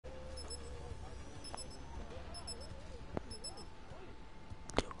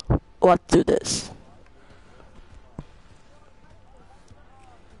Let's do this.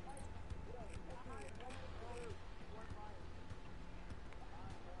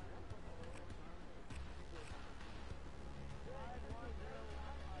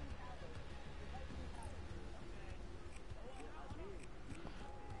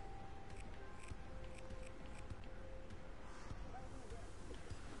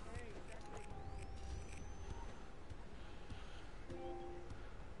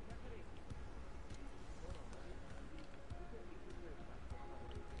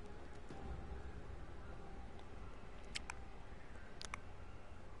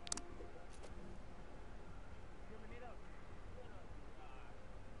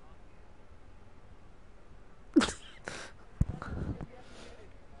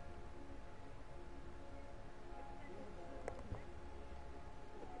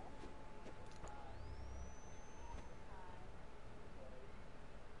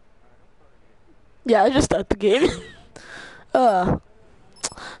 Yeah, I just start the game. uh,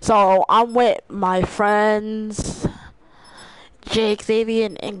 so I'm with my friends,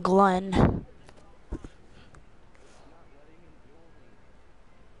 jayxavien and Glenn.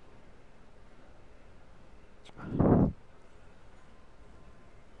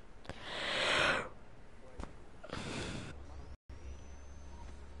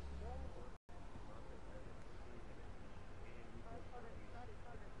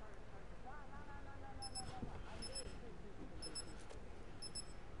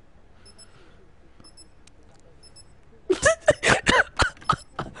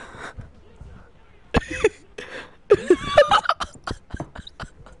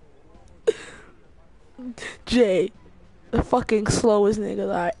 Jay, the fucking slowest nigga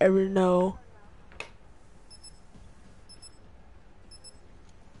that I ever know.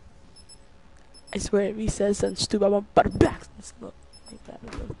 I swear if he says something stupid, I'm about to back this look like that.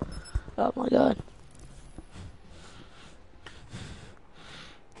 Oh my god.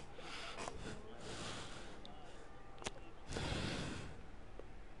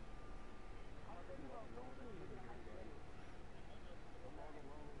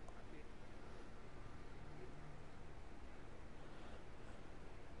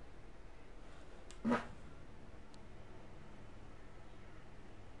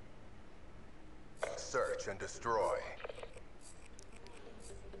 Search and destroy.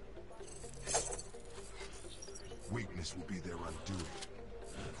 Weakness will be their undoing.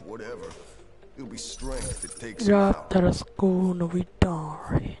 Whatever. It'll be strength that takes them Ja, out. that is gonna be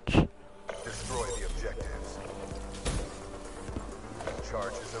dark. Destroy the objectives.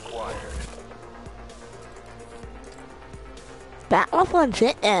 Charges acquired. That was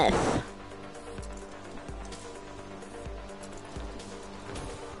legitness.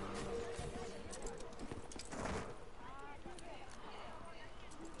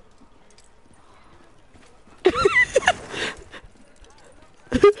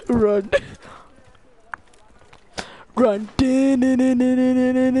 Run. Run.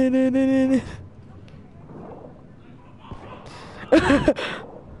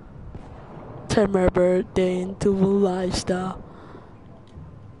 Turn my birthday into a lifestyle.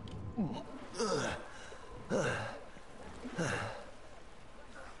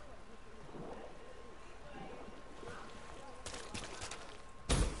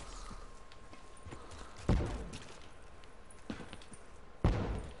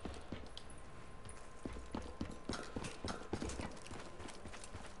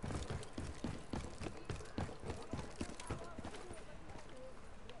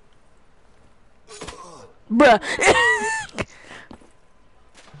 Bruh.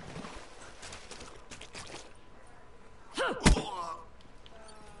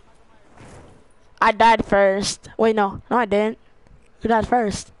 I died first. Wait, no. No, I didn't. Who died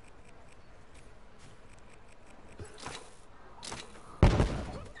first?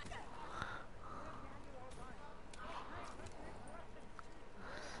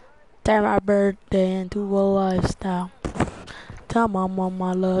 Turn my birthday into a lifestyle. Tell my mama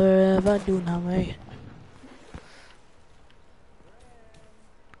I love her if I do not make it.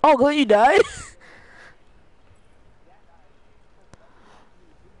 Oh, good, you died?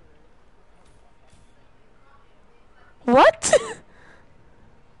 What?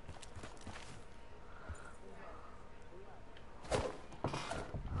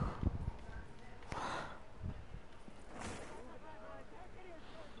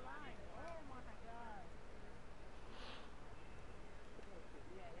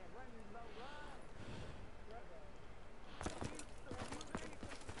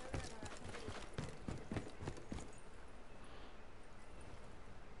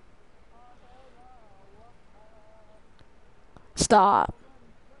 Stop.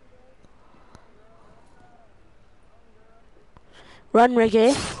 Run,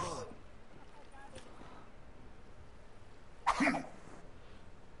 Ricky.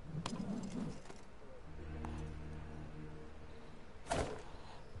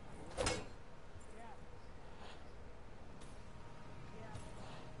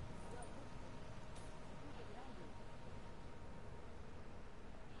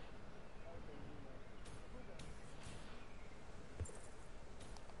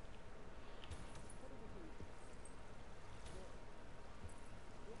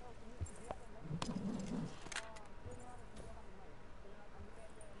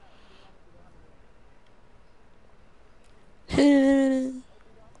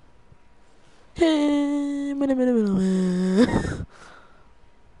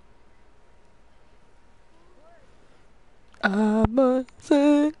 I must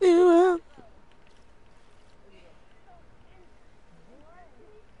say you out.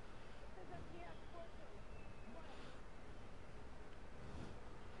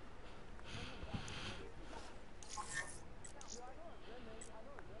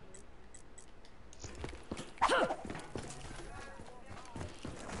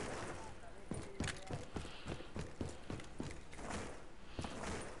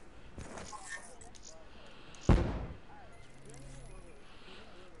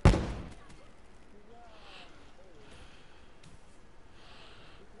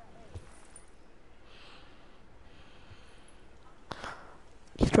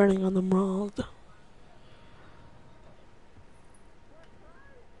 He's running on the wrong.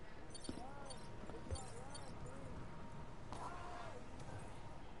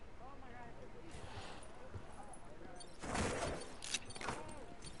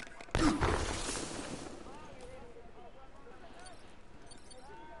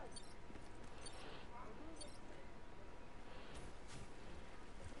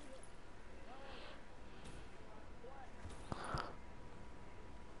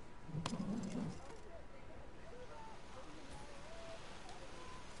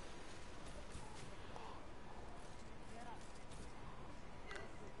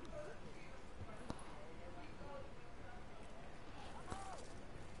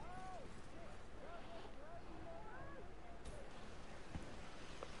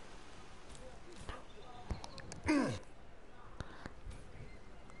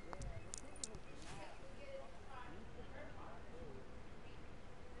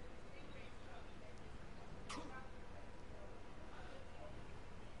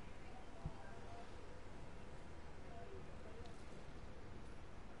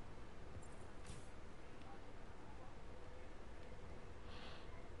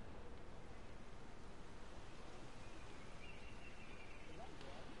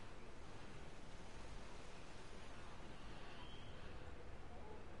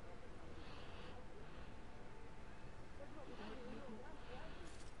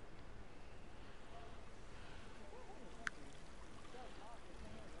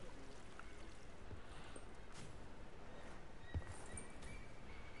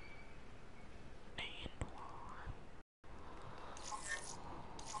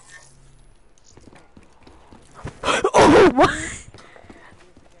 Oh, what?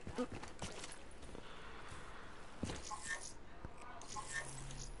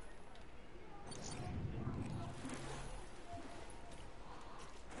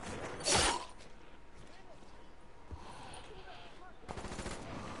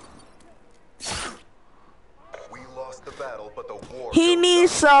 We lost the battle, but the war He goes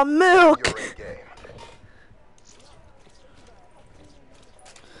needs on. some milk. You're in game.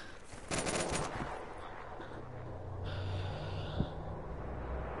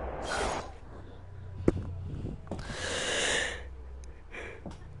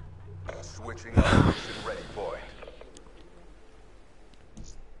 Switching operation ready point.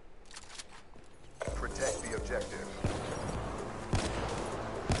 Protect the objective.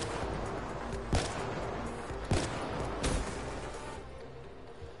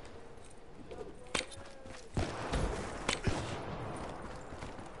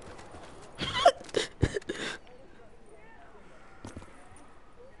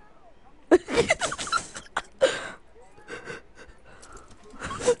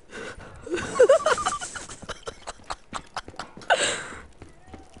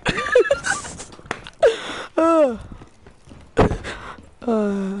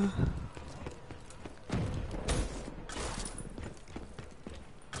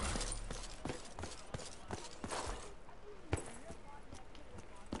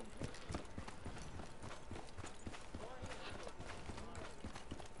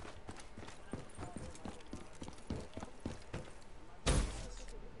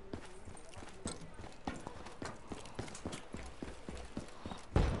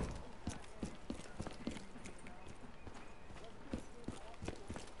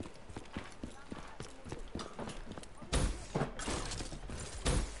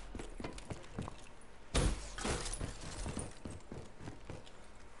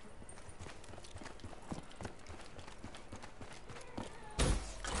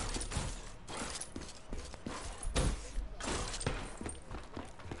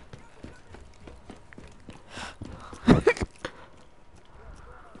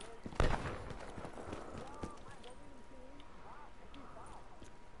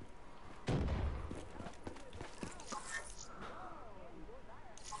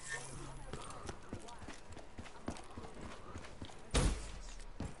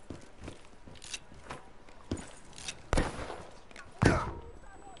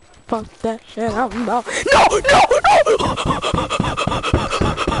 Fuck that shit. I'm about. No! No! No!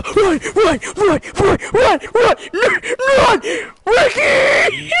 Run! Run! Run! Run! Run! Run! Run! Ricky!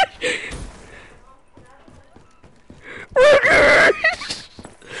 Ricky! Ricky!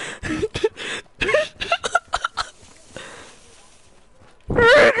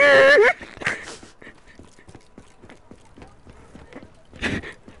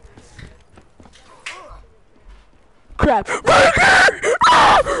 Crap! Ricky!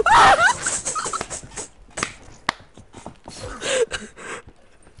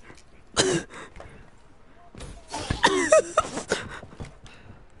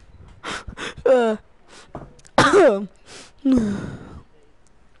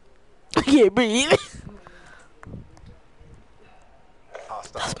 I can't breathe.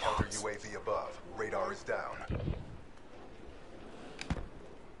 Hostile counter UAV above. Radar is down.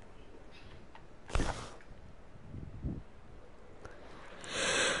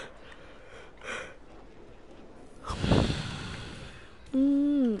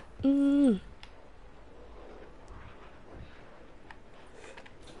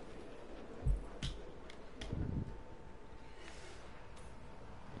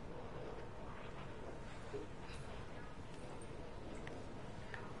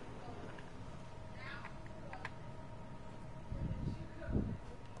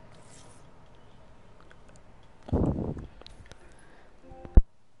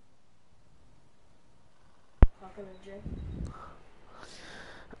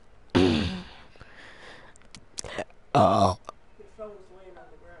 Oh.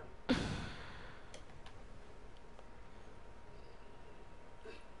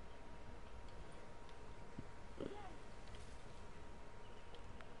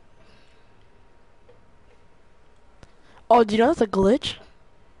 Oh, do you know that's a glitch?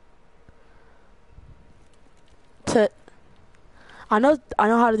 I know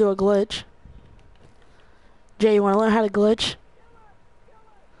how to do a glitch. Jay, you wanna learn how to glitch?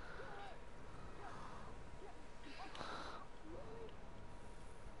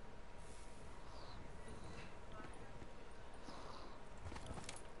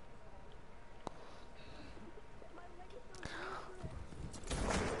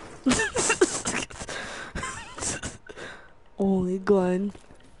 Only Glenn.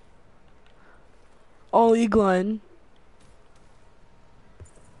 Only Glenn.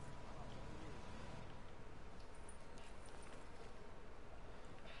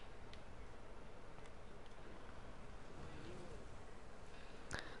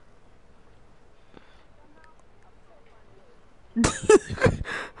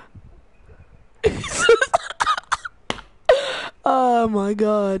 Oh my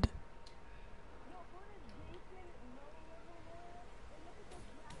god.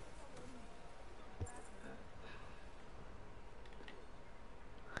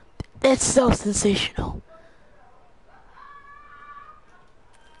 That's so sensational.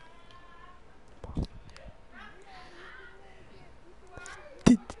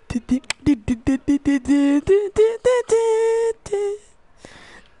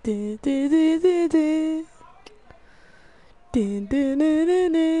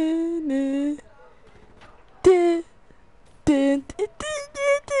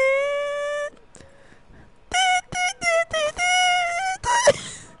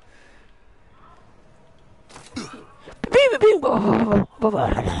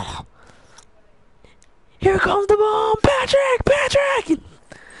 Here comes the bomb, Patrick! Patrick!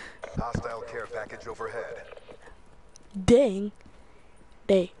 Hostile care package overhead. Dang.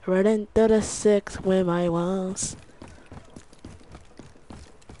 They right into the 6 with my walls.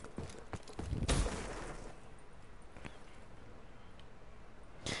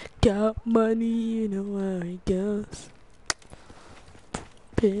 Got money, you know where it goes.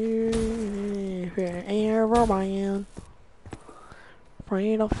 Air man.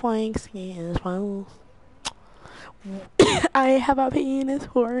 Free the flanks is well. I have a penis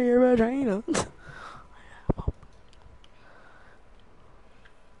for your vagina.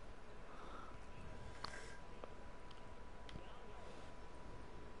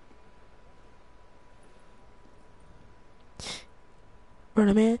 Run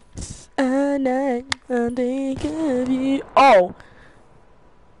a minute, a night, I think of you. Oh!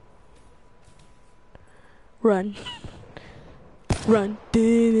 Run. Run.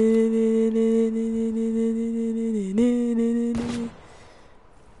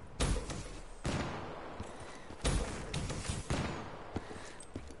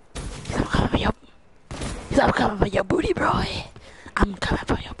 I'm coming for your booty, bro. I'm coming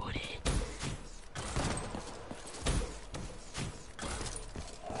for your booty.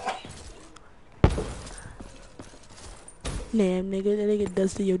 Damn, nigga, that nigga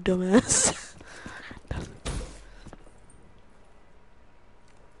does to your dumb ass.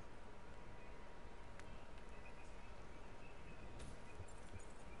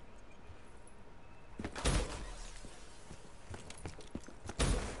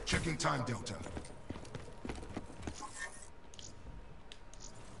 Checking time, Delta.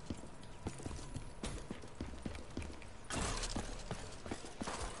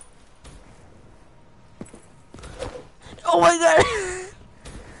 Oh my god!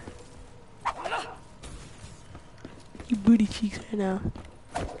 You booty cheeks right now.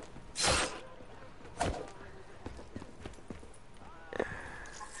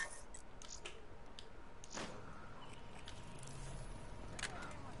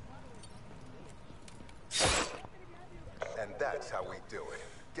 And that's how we do it.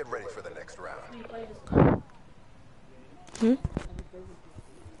 Get ready for the next round. Hmm?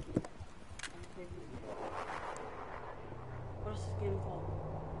 What's this game called?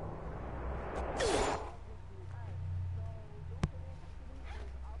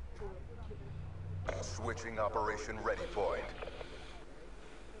 Switching operation ready point.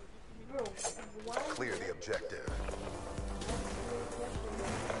 Clear the objective.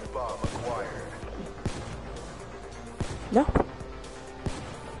 Bomb acquired. No.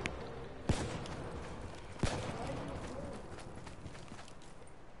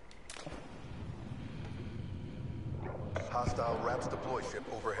 Hostile RAPS deploy ship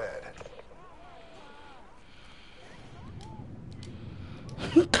overhead.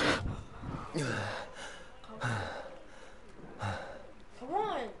 Come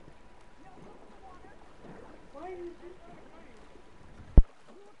on. Why are you...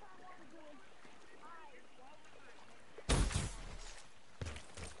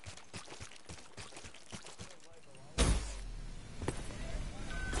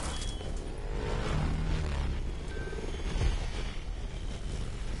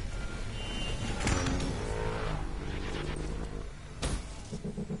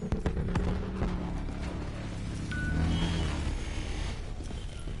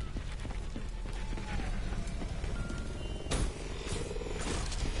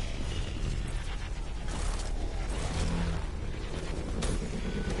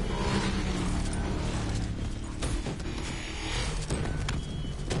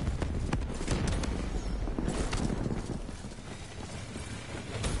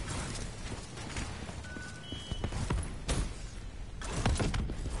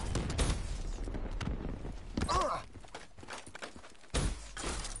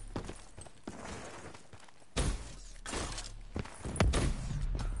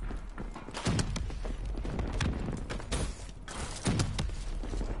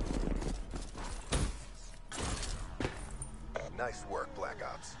 Nice work, Black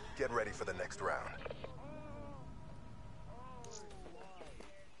Ops. Get ready for the next round.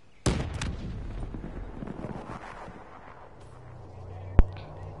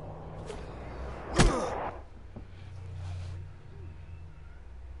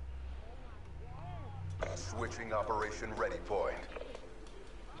 Switching operation ready point.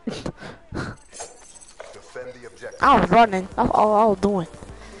 Defend the objective. I was running. That's all I was doing.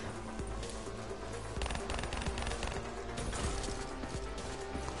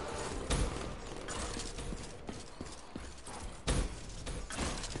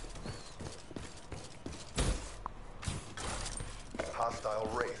 Hostile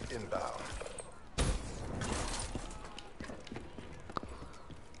Wraith inbound.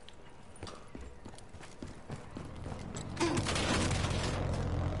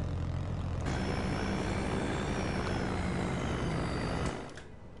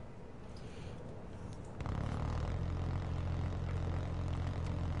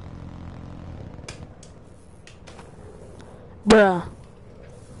 Bruh.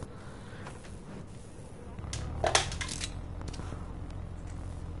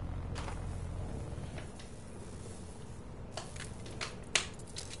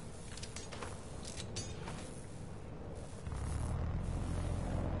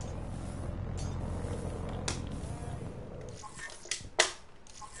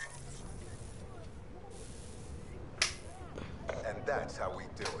 And that's how we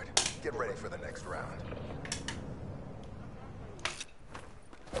do it. Get ready for the next round.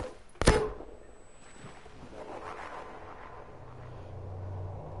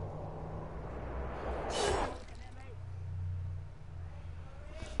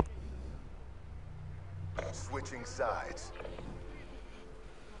 Switching sides.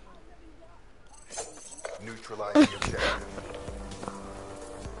 Neutralize the objective.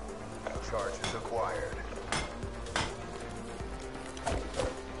 Charges acquired.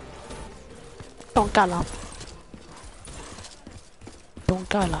 Don't got him.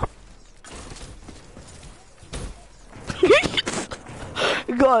 Kyla.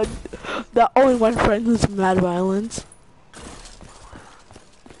 God, that only one friend who's mad violence.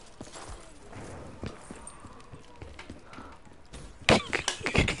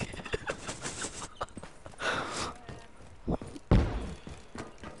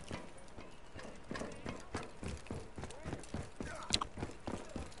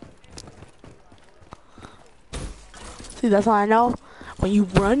 See, that's how I know. When you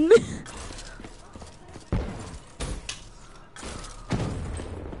run.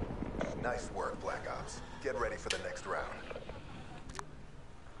 Nice work, Black Ops. Get ready for the next round.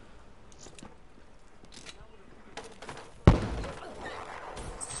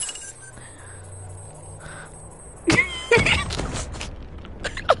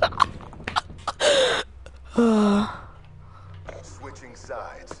 Switching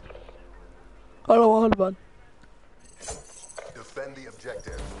sides. Hold on. Defend the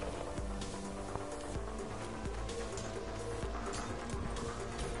objective.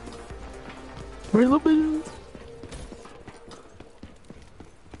 Reload.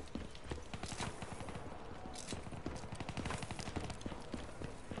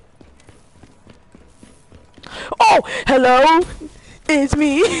 Oh, hello. It's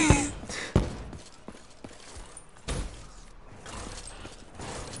me.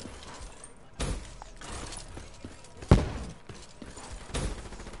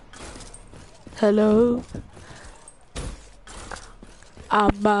 Hello.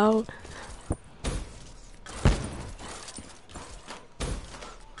 I'm out.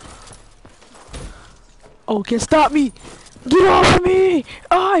 Oh, can't stop me. Get off of me.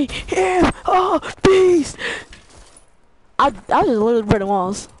 I am a beast. I just literally breaking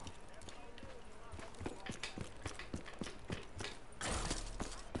walls.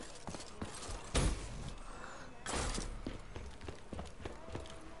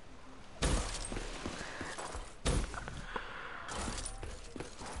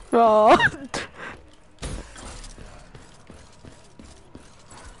 Oh.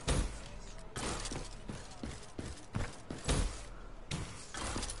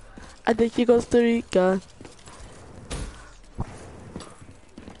 I think he goes to Rica.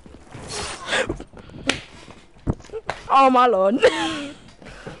 Oh my lord.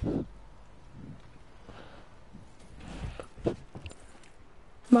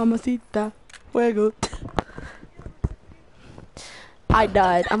 Mamacita. Fuego. I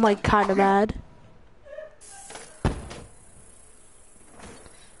died. I'm like kinda mad.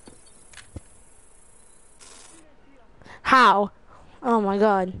 How? Oh my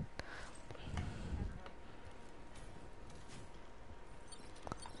god.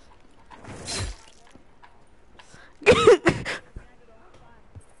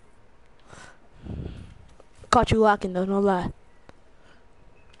 Caught you lacking though, no lie.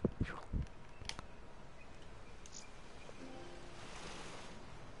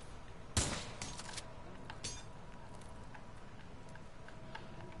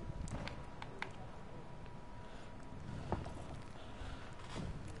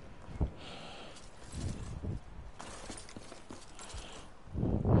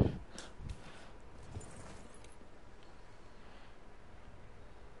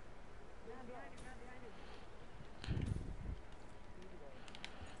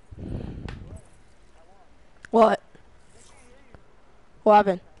 What? What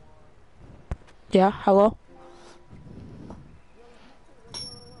happened? Yeah, hello?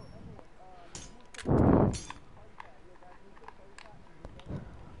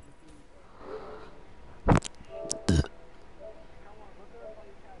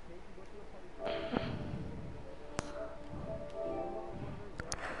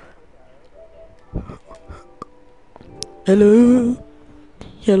 Hello?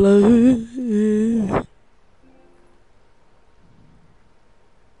 Hello?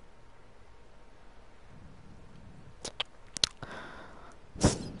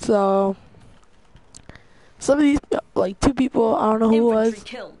 So, some of these, like two people, I don't know who it was,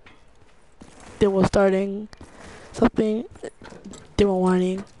 they were starting something, they were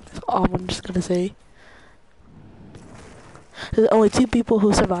whining, that's all I'm just gonna say. There's only two people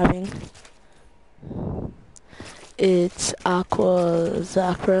who are surviving. It's Aqua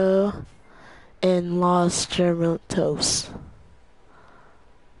Zacro and Los Germantos.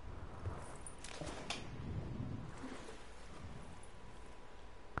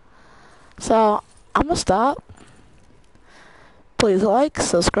 So, I'm gonna stop. Please like,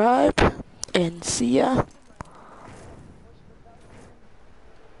 subscribe, and see ya.